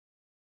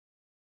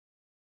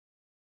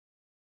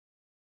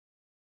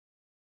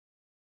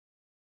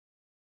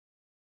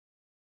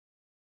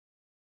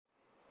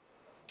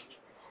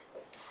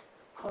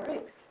All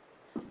right.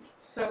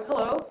 So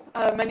hello,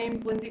 my name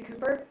is Lindsey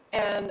Kuper,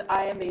 and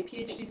I am a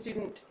PhD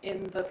student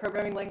in the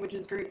Programming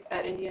Languages group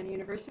at Indiana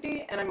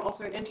University, and I'm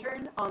also an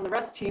intern on the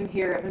Rust team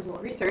here at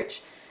Mozilla Research.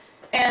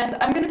 And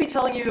I'm going to be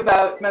telling you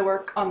about my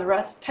work on the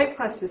Rust type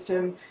class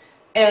system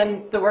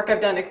and the work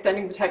I've done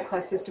extending the type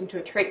class system to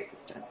a trait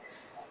system.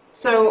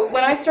 So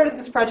when I started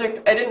this project,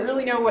 I didn't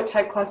really know what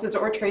type classes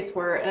or traits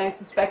were, and I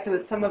suspected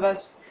that some of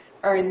us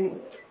are in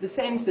the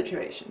same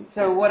situation.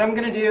 So what I'm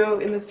going to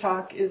do in this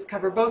talk is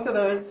cover both of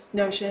those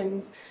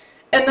notions,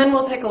 and then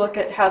we'll take a look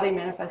at how they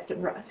manifest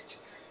in Rust.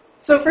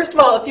 So first of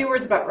all, a few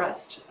words about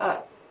Rust.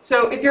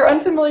 So if you're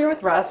unfamiliar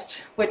with Rust,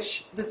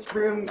 which this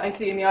room I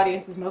see in the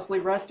audience is mostly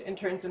Rust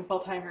interns and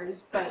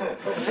full-timers, but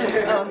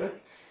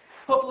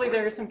hopefully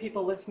there are some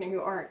people listening who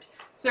aren't.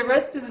 So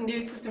Rust is a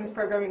new systems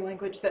programming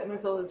language that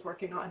Mozilla is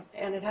working on,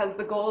 and it has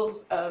the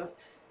goals of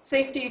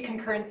safety,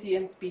 concurrency,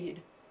 and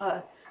speed,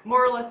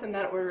 more or less in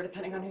that order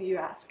depending on who you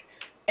ask.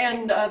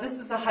 And this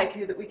is a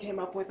haiku that we came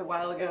up with a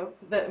while ago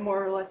that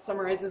more or less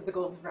summarizes the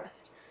goals of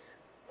Rust.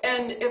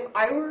 And if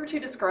I were to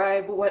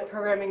describe what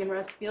programming in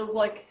Rust feels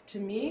like to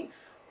me,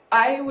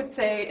 I would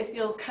say it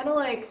feels kind of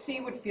like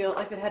C would feel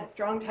if it had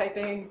strong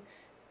typing,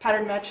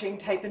 pattern matching,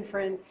 type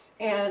inference,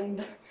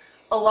 and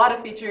a lot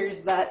of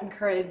features that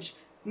encourage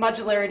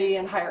modularity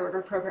and higher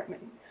order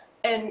programming.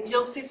 And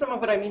you'll see some of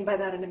what I mean by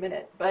that in a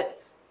minute,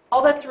 but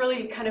all that's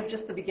really kind of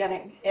just the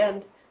beginning.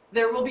 And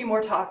there will be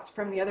more talks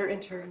from the other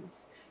interns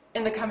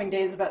in the coming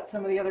days about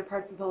some of the other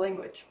parts of the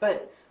language.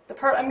 But the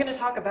part I'm going to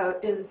talk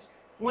about is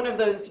one of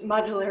those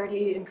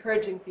modularity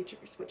encouraging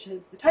features, which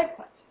is the type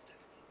class system.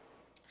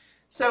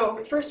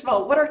 So first of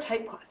all, what are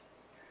type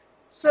classes?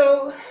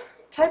 So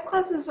type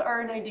classes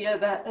are an idea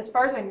that, as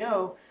far as I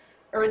know,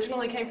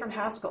 originally came from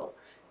Haskell.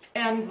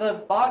 And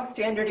the bog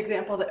standard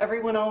example that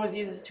everyone always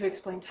uses to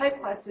explain type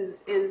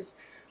classes is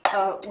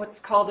what's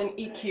called an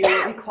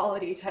EQ,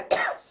 equality type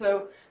class.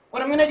 So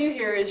what I'm going to do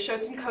here is show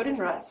some code in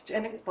Rust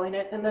and explain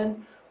it, and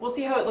then we'll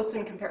see how it looks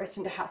in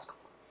comparison to Haskell.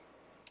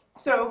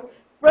 So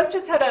Rust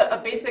has had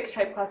a basic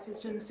type class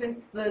system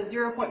since the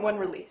 0.1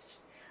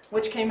 release,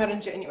 which came out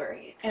in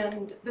January.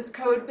 And this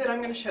code that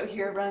I'm going to show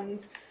here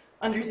runs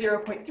under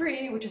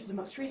 0.3, which is the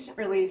most recent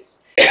release.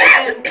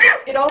 And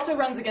it also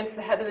runs against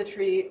the head of the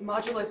tree,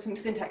 modulo some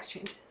syntax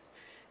changes.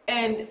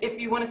 And if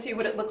you want to see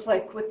what it looks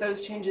like with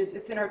those changes,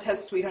 it's in our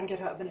test suite on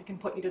GitHub, and I can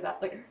point you to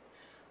that later.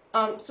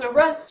 So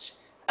Rust,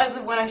 as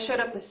of when I showed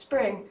up this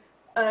spring,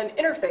 an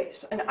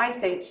interface, an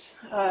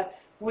iFace,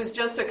 was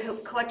just a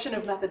collection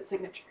of method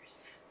signatures.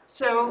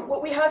 So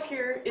what we have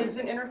here is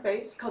an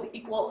interface called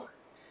equal,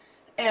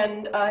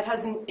 and it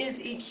has an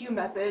isEQ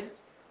method.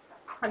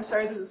 I'm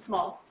sorry, this is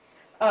small.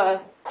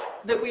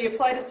 That we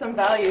apply to some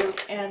value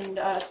and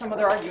some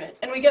other argument.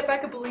 And we get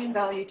back a Boolean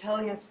value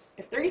telling us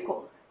if they're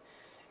equal.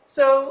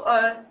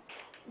 So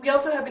we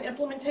also have an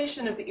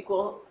implementation of the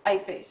equal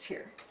iFace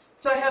here.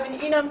 So I have an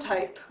enum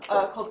type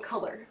called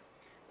color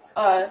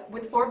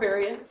with 4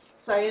 variants,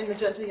 cyan,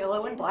 magenta,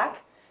 yellow, and black.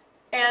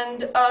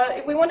 And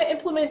if we want to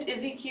implement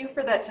isEQ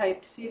for that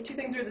type to see if two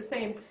things are the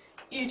same,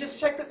 you just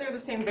check that they're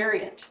the same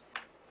variant.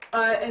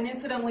 And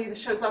incidentally,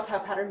 this shows off how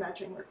pattern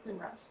matching works in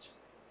Rust.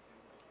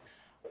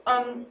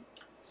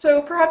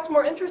 So perhaps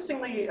more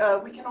interestingly,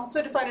 we can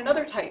also define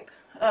another type,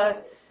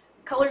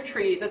 color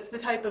tree, that's the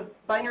type of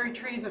binary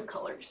trees of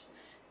colors.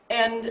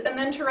 And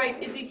then to write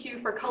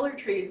isEQ for color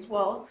trees,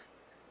 well,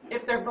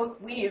 if they're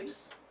both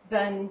leaves,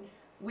 then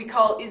we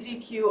call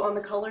isEQ on the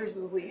colors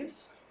of the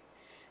leaves.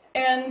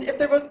 And if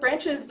they're both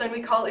branches, then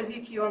we call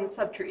isEQ on the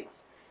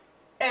subtrees.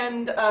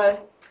 And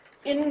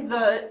in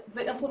the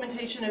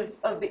implementation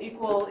of the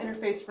equal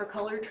interface for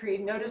color tree,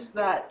 notice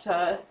that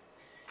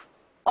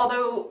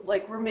although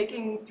we're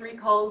making 3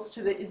 calls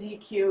to the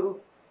isEQ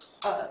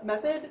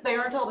method, they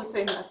aren't all the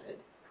same method.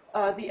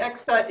 The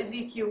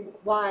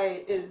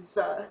x.isEQy is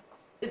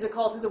a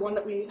call to the one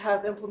that we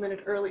have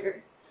implemented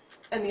earlier,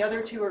 and the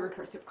other 2 are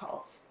recursive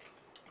calls.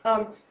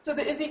 So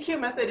the isEQ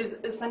method is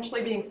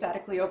essentially being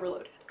statically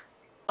overloaded.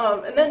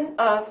 And then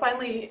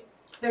finally,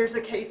 there's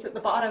a case at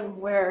the bottom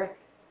where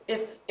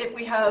if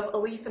we have a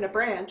leaf and a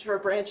branch, or a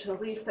branch and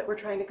a leaf that we're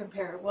trying to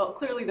compare, well,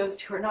 clearly those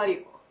 2 are not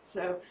equal.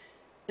 So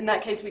in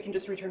that case, we can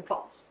just return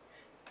false.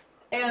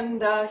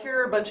 And here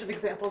are a bunch of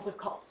examples of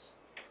calls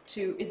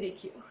to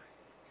isEQ.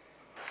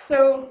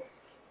 So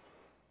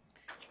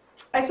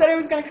I said I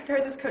was going to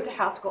compare this code to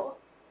Haskell.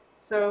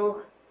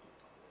 So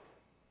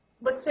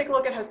let's take a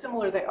look at how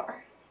similar they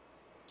are.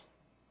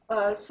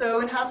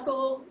 So in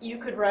Haskell, you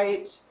could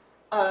write,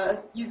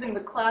 using the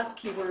class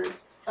keyword,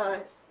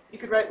 you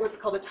could write what's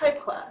called a type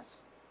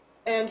class.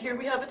 And here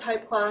we have a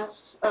type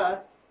class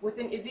with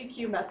an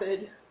isEQ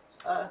method.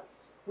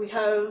 We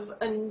have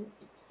an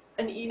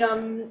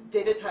enum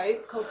data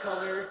type called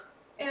color,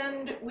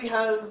 and we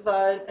have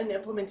an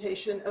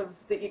implementation of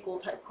the equal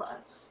type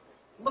class.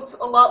 Looks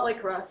a lot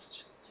like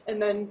Rust,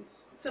 and then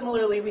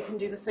similarly we can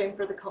do the same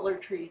for the color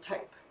tree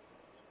type.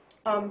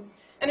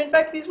 And in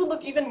fact, these will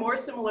look even more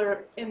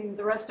similar in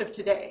the rest of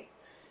today,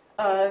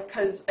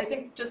 because I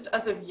think just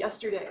as of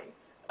yesterday,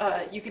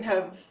 you can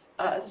have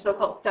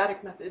so-called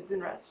static methods in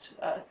Rust.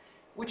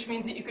 which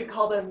means that you could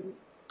call them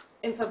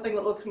in something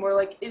that looks more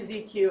like is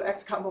EQ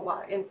x comma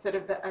y instead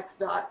of the x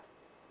dot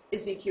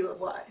is EQ of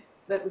y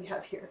that we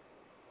have here.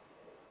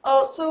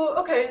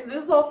 Okay,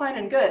 this is all fine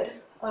and good,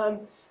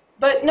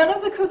 but none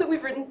of the code that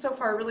we've written so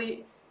far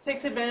really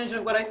takes advantage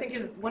of what I think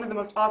is one of the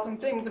most awesome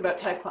things about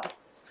type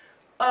classes,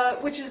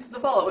 which is the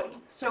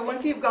following. So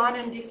once you've gone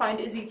and defined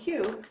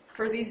isEQ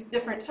for these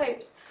different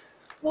types,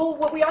 well,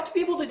 what we ought to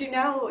be able to do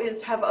now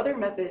is have other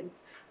methods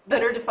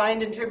that are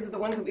defined in terms of the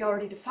ones that we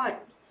already defined.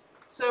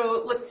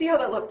 So let's see how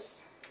that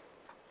looks.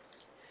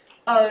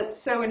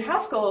 So in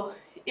Haskell,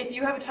 if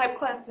you have a type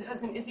class that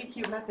has an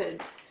isEQ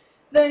method,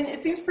 then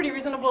it seems pretty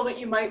reasonable that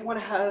you might want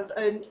to have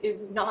an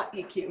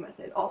isNotEQ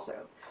method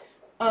also.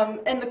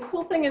 And the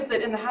cool thing is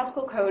that in the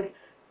Haskell code,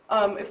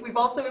 if we've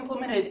also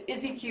implemented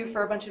isEQ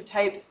for a bunch of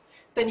types,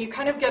 then you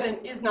kind of get an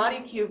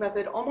isNotEQ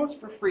method almost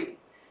for free.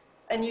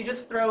 And you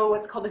just throw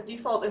what's called a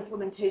default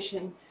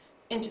implementation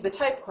into the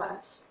type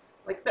class,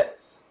 like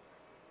this.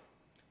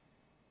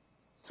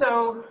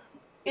 So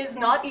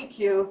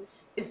isNotEQ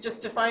is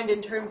just defined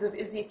in terms of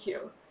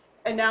isEQ.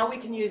 And now we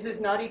can use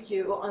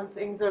isNotEQ on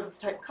things of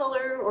type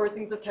color or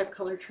things of type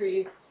color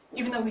tree,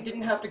 even though we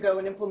didn't have to go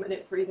and implement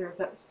it for either of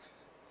those.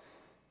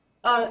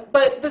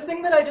 But the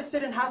thing that I just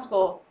did in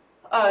Haskell,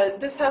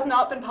 this has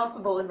not been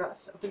possible in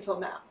Rust up until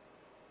now.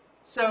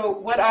 So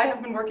what I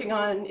have been working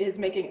on is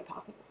making it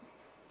possible.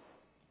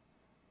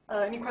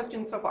 Any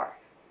questions so far?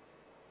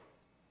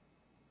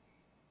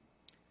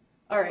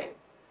 All right.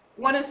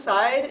 One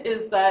aside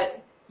is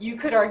that you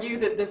could argue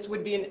that this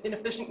would be an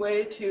inefficient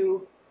way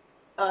to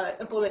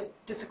implement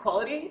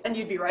disequality, and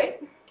you'd be right.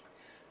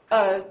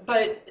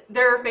 But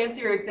there are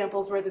fancier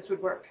examples where this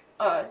would work.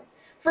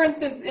 For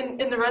instance,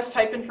 in the Rust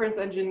type inference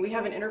engine, we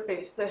have an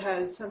interface that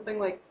has something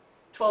like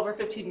 12 or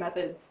 15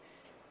 methods,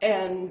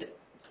 and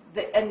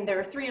there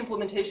are 3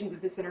 implementations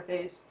of this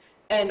interface,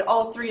 and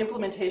all 3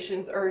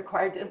 implementations are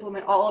required to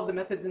implement all of the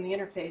methods in the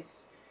interface,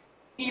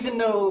 even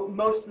though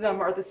most of them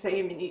are the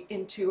same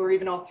in 2 or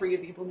even all 3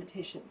 of the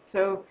implementations.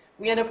 So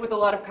we end up with a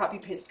lot of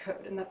copy-paste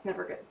code, and that's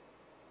never good.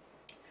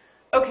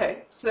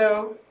 Okay,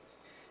 so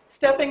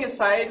stepping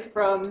aside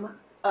from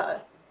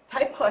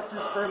type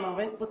classes for a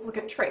moment, let's look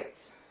at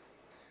traits.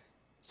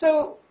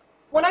 So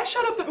when I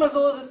showed up at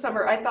Mozilla this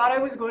summer, I thought I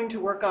was going to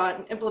work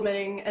on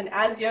implementing an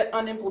as-yet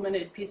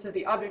unimplemented piece of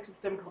the object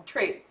system called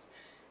traits.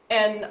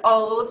 And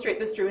I'll illustrate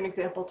this through an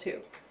example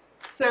too.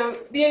 So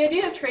the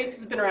idea of traits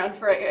has been around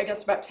for, I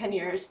guess, about 10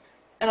 years.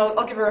 And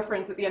I'll give a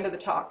reference at the end of the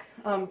talk.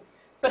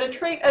 But a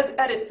trait,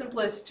 at its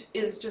simplest,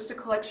 is just a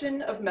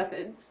collection of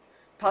methods,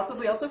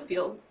 possibly also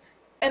fields.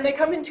 And they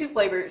come in 2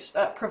 flavors,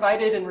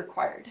 provided and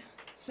required.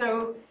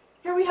 So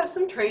here we have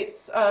some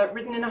traits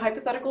written in a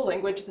hypothetical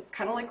language that's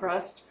kind of like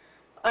Rust.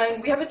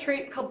 And we have a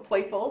trait called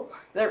playful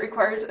that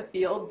requires a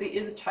field, the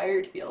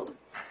isTired field,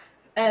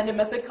 and a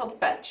method called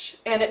fetch.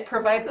 And it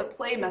provides a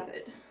play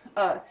method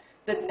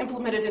that's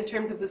implemented in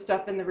terms of the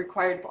stuff in the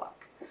required block.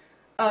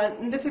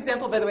 And this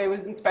example, by the way,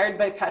 was inspired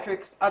by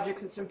Patrick's object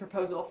system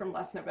proposal from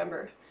last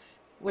November,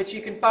 which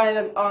you can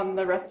find on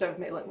the Rust.dev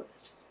mailing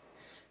list.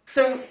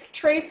 So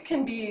traits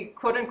can be,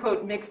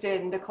 quote-unquote, mixed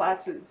into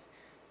classes.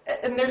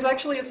 And there's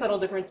actually a subtle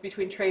difference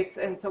between traits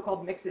and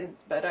so-called mix-ins,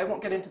 but I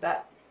won't get into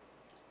that.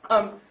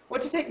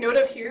 What to take note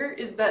of here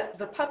is that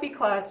the puppy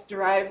class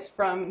derives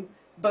from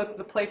both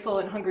the playful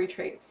and hungry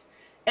traits.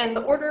 And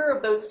the order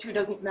of those 2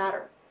 doesn't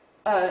matter.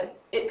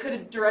 It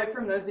could derive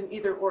from those in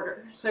either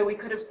order. So we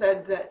could have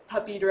said that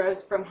puppy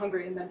derives from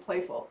hungry and then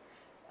playful.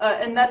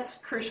 And that's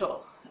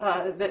crucial,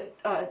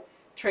 that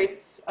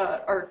traits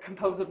are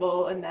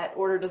composable and that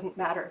order doesn't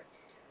matter.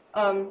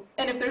 And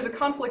if there's a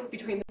conflict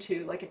between the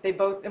 2, like if they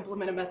both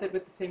implement a method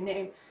with the same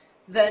name,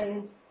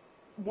 then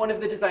one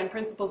of the design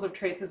principles of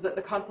traits is that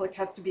the conflict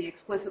has to be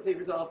explicitly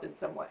resolved in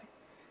some way.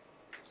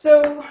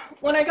 So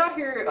when I got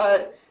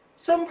here,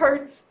 some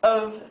parts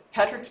of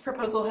Patrick's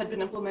proposal had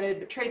been implemented,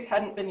 but traits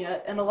hadn't been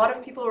yet, and a lot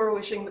of people were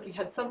wishing that we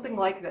had something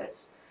like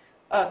this,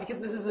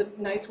 because this is a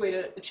nice way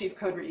to achieve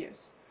code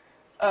reuse.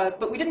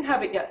 But we didn't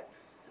have it yet.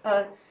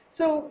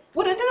 So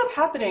what ended up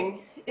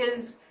happening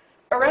is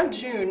around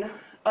June,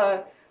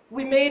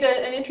 we made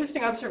an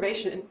interesting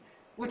observation,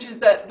 which is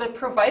that the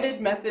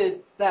provided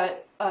methods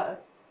that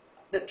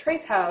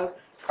traits have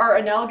are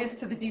analogous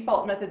to the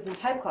default methods in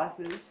type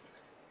classes,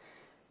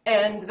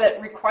 and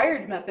that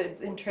required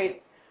methods in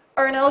traits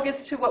are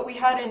analogous to what we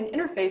had in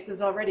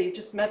interfaces already,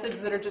 just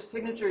methods that are just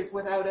signatures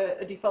without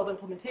a default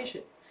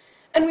implementation.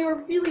 And we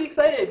were really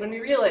excited when we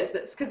realized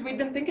this, because we'd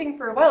been thinking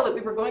for a while that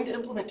we were going to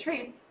implement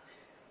traits,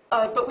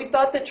 but we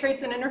thought that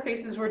traits and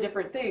interfaces were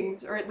different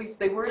things, or at least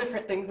they were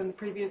different things in the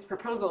previous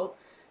proposal.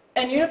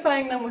 And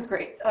unifying them was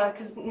great,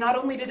 because not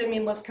only did it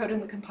mean less code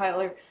in the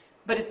compiler,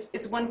 but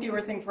it's one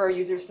fewer thing for our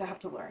users to have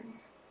to learn.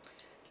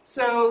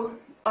 So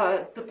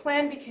the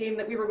plan became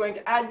that we were going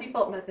to add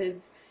default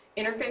methods.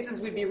 Interfaces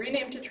would be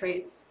renamed to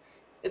traits.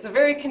 It's a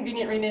very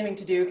convenient renaming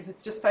to do, because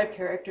it's just 5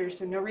 characters,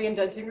 so no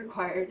reindenting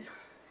required.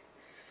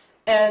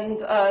 And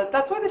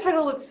that's why the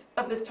title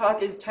of this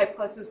talk is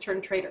Typeclasses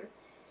Turn Trait-er.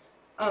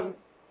 And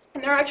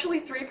there are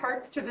actually 3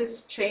 parts to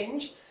this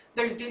change.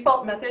 There's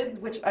default methods,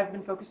 which I've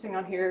been focusing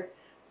on here,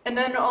 and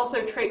then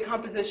also trait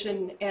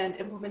composition and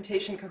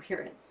implementation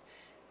coherence.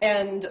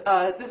 And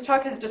this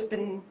talk has just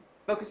been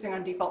focusing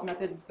on default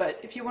methods, but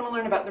if you want to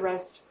learn about the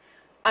rest,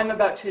 I'm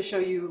about to show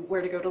you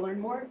where to go to learn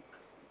more.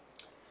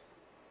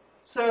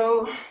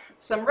 So,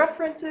 some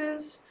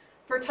references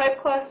for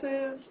type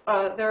classes.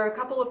 There are a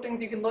couple of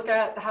things you can look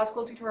at. The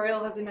Haskell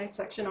tutorial has a nice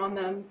section on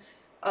them.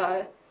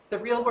 The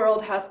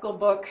real-world Haskell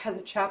book has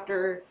a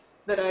chapter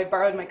that I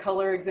borrowed my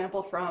color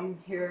example from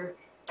here.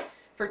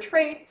 For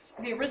traits,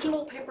 the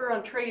original paper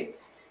on traits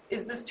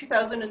is this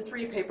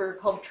 2003 paper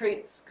called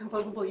Traits,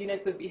 Composable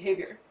Units of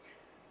Behavior.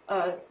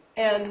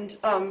 And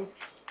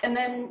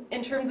then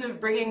in terms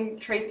of bringing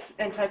traits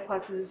and type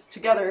classes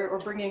together, or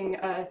bringing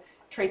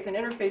traits and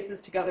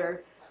interfaces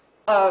together,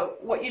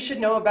 what you should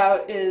know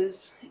about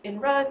is in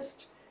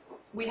Rust,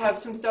 we have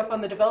some stuff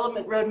on the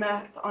development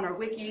roadmap on our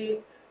wiki.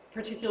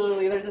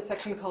 Particularly, there's a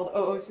section called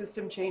OO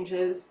System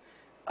Changes.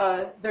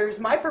 There's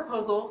my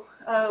proposal,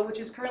 which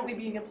is currently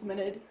being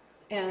implemented,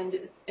 and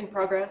it's in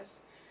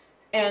progress.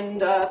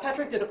 And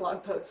Patrick did a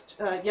blog post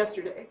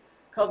yesterday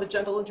called The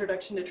Gentle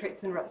Introduction to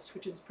Traits in Rust,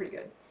 which is pretty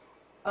good.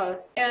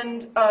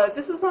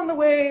 This is on the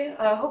way.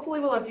 Hopefully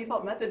we'll have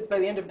default methods by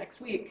the end of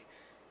next week.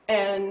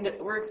 And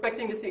we're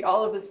expecting to see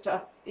all of this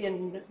stuff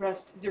in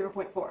Rust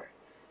 0.4.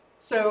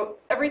 So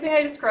everything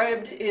I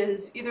described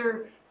is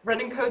either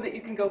running code that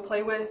you can go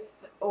play with,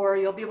 or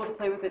you'll be able to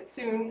play with it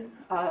soon.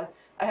 I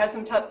have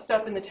some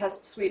stuff in the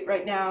test suite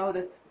right now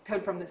that's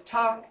code from this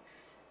talk,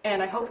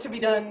 and I hope to be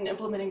done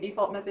implementing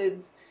default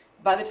methods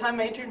by the time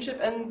my internship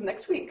ends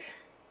next week.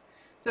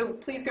 So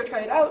please go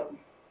try it out.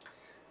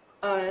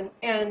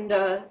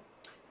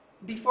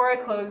 Before I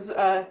close,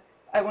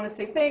 I want to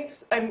say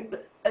thanks.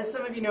 As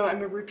some of you know,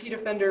 I'm a repeat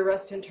offender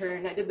Rust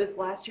intern. I did this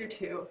last year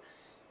too.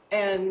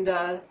 And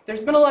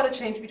there's been a lot of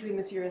change between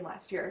this year and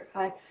last year.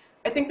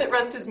 I think that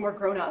Rust is more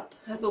grown up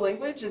as a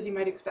language, as you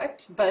might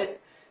expect,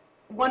 but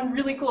one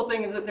really cool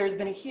thing is that there's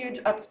been a huge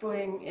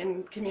upswing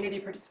in community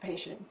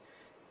participation.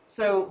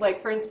 So,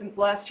 like, for instance,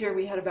 last year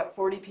we had about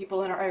 40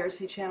 people in our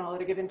IRC channel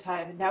at a given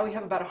time, and now we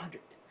have about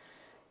 100.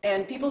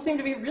 And people seem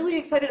to be really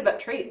excited about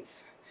traits.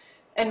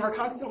 And we're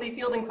constantly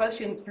fielding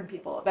questions from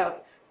people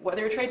about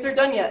whether traits are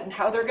done yet and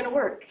how they're going to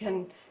work.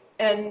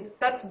 And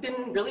that's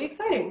been really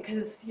exciting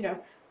because, you know,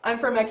 I'm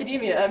from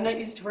academia. I'm not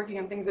used to working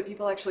on things that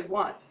people actually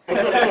want.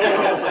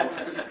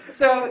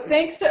 So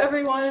thanks to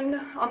everyone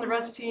on the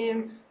Rust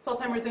team,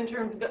 full-timers,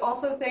 interns, but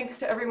also thanks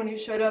to everyone who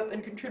showed up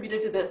and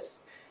contributed to this.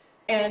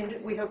 And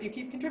we hope you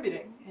keep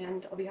contributing,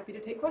 and I'll be happy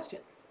to take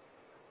questions.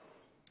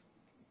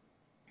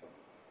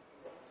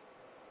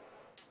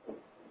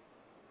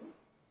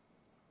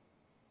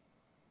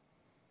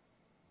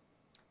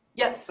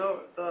 Yes?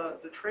 So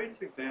the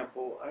traits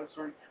example, I was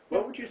wondering,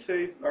 what would you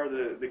say are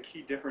the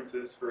key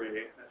differences for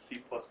a C++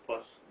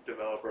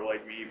 developer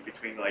like me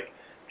between like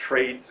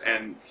traits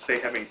and say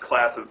having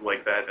classes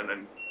like that and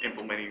then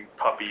implementing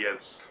puppy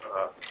as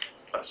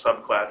a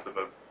subclass of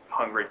a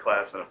hungry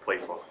class and a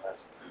playful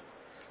class?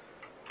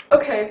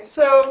 Okay,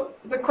 so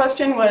the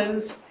question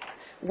was,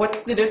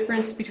 what's the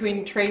difference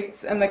between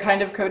traits and the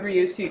kind of code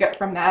reuse you get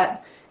from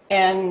that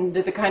and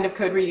the kind of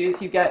code reuse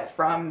you get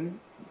from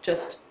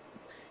just,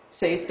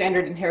 say,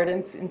 standard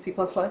inheritance in C++?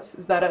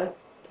 Is that a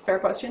fair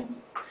question?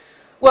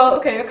 Well,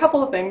 okay, a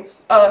couple of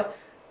things.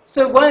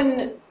 So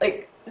one,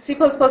 like C++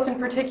 in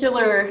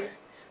particular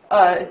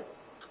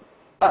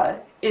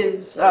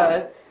is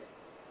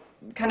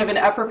kind of an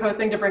apropos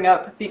thing to bring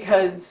up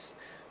because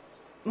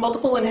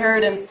multiple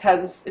inheritance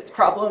has its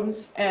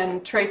problems,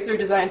 and traits are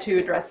designed to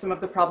address some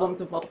of the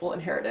problems of multiple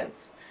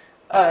inheritance.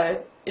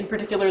 In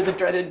particular, the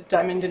dreaded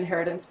diamond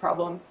inheritance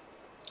problem.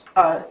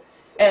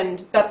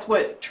 And that's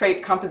what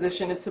trait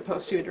composition is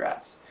supposed to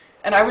address.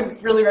 And I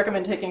would really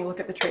recommend taking a look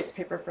at the traits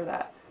paper for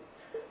that.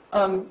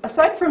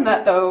 Aside from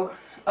that, though,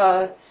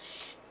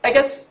 I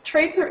guess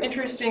traits are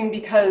interesting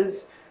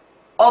because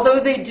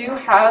although they do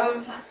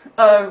have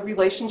a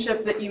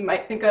relationship that you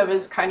might think of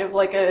as kind of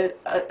like a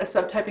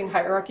subtyping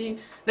hierarchy,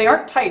 they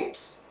aren't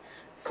types.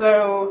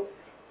 So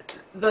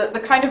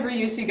the kind of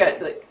reuse you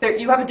get, like,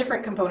 you have a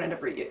different component of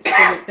reuse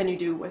than you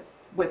do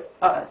with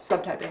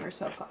subtyping or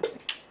subclassing.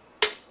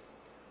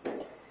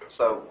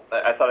 So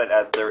I thought I'd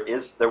add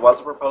there was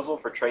a proposal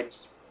for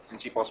traits in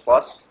C++.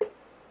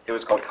 It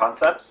was called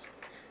concepts.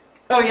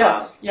 Oh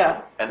yes,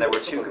 yeah. And there were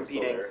two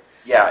competing.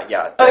 Yeah.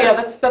 Oh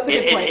yeah, that's a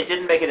good point. It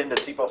didn't make it into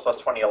C++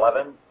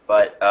 2011,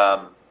 but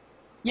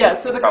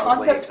yeah. So the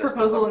concepts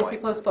proposal in C++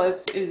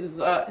 is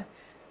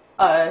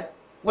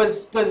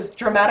was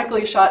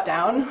dramatically shot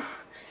down,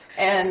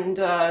 and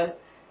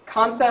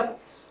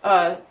concepts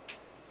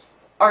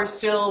are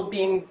still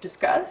being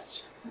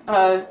discussed.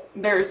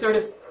 They're sort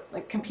of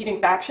like competing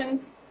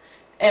factions,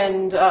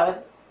 and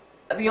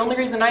the only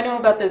reason I know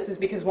about this is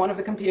because one of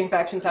the competing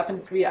factions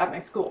happens to be at my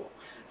school.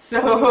 So,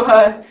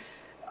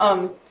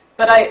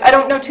 but I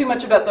don't know too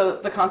much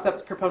about the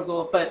concepts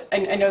proposal, but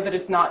I know that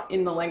it's not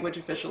in the language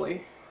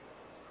officially.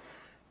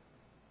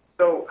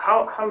 So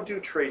how do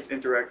traits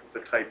interact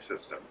with the type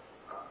system?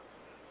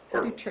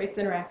 How do traits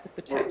interact with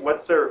the types?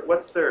 What's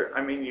their,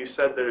 I mean, you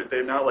said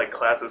they're not like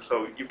classes,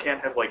 so you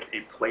can't have like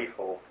a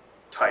playful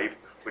type,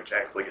 which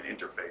acts like an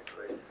interface,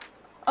 right?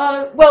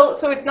 Well,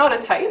 so it's not a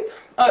type.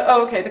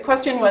 Okay, the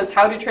question was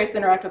how do traits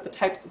interact with the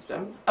type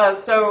system?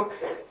 So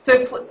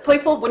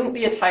playful wouldn't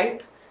be a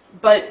type,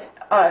 but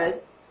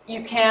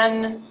you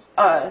can,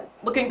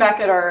 looking back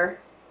at our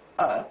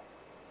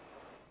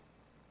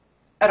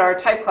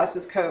type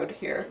classes code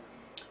here.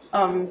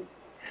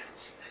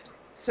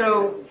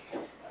 So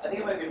I think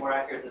it might be more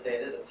accurate to say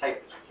it is a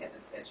type, but you can't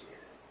instantiate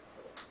it.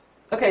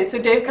 okay,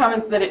 so Dave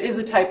comments that it is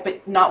a type,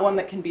 but not one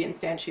that can be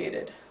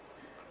instantiated.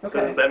 Okay.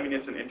 So does that mean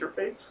it's an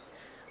interface?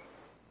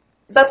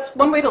 That's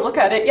one way to look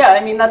at it. Yeah,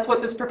 I mean, that's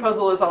what this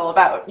proposal is all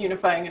about,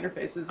 unifying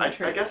interfaces and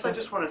traits. I guess I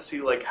just want to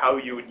see like how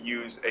you would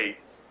use a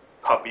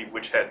puppy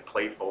which had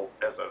playful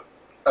as a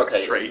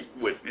trait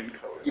with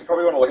encode. You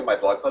probably want to look at my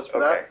blog post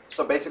for Okay. that.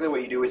 So basically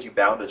what you do is you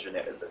bound a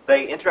generic.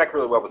 They interact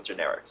really well with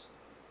generics.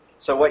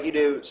 So what you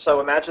do,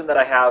 so imagine that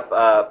I have,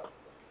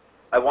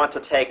 I want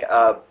to take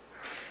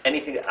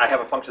anything, I have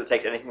a function that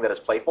takes anything that is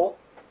playful.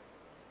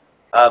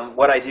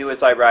 What I do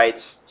is I write,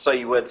 so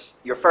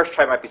your first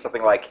try might be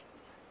something like,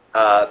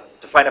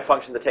 define a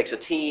function that takes a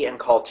t and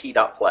call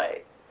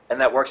t.play.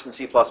 And that works in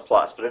C++,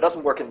 but it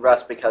doesn't work in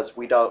Rust because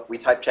we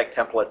type check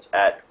templates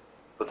at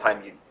the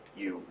time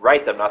you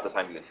write them, not the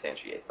time you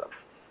instantiate them.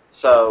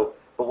 So,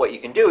 but what you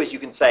can do is you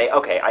can say,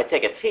 okay, I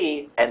take a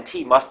t, and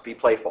t must be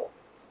playful.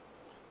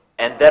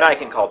 And then I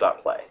can call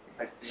 .play.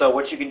 So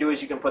what you can do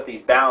is you can put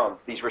these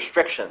bounds, these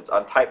restrictions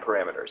on type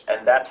parameters,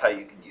 and that's how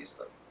you can use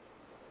them.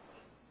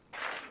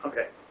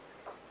 Okay.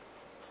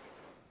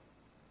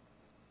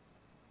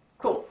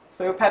 Cool.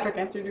 So Patrick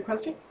answered your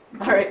question?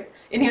 All right.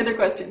 Any other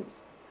questions?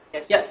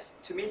 Yes. Yes.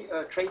 To me,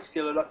 traits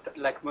feel a lot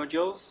like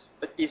modules,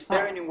 but is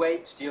there any way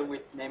to deal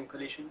with name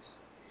collisions?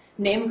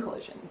 Name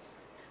collisions.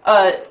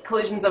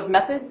 Collisions of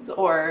methods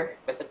or?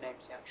 Method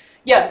names, yeah.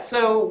 Yeah,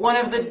 so one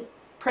of the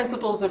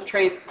principles of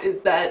traits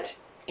is that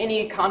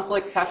any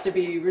conflicts have to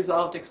be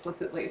resolved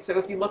explicitly. So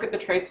if you look at the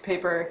traits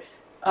paper,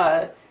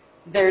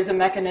 there's a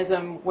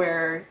mechanism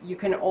where you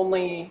can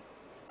only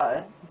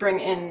bring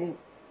in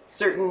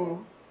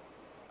certain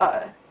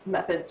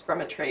methods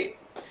from a trait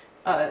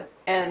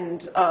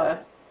and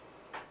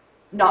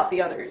not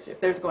the others if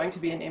there's going to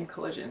be a name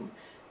collision.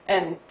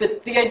 And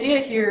the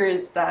idea here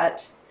is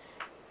that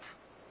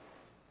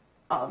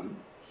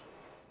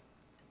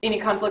any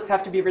conflicts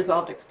have to be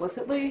resolved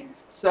explicitly,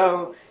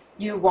 so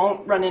you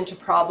won't run into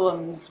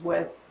problems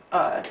with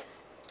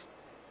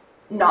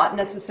not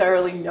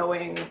necessarily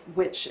knowing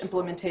which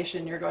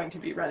implementation you're going to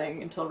be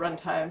running until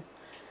runtime.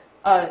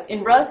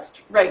 In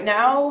Rust, right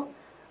now,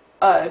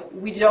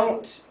 we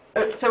don't.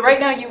 So right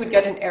now you would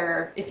get an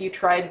error if you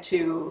tried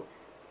to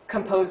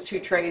compose two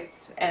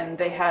traits and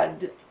they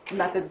had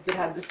methods that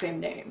had the same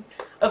name.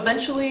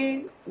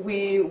 Eventually,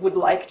 we would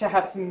like to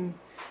have some,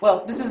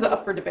 well, this is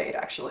up for debate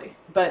actually,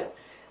 but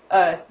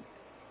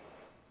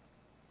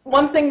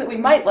one thing that we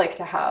might like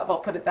to have, I'll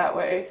put it that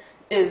way,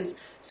 is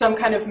some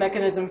kind of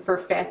mechanism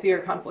for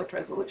fancier conflict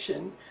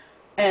resolution.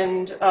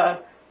 And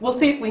we'll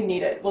see if we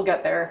need it. We'll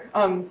get there.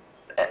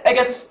 I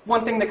guess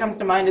one thing that comes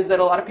to mind is that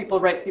a lot of people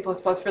write C++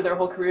 for their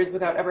whole careers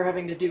without ever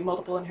having to do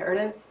multiple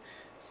inheritance.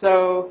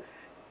 So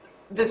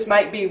this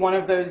might be one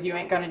of those you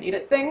ain't gonna need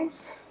it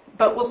things,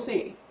 but we'll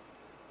see.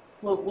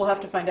 We'll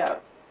have to find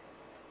out.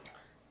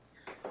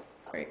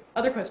 Great.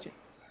 Other questions?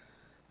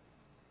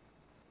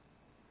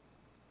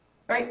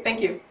 All right,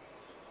 thank you.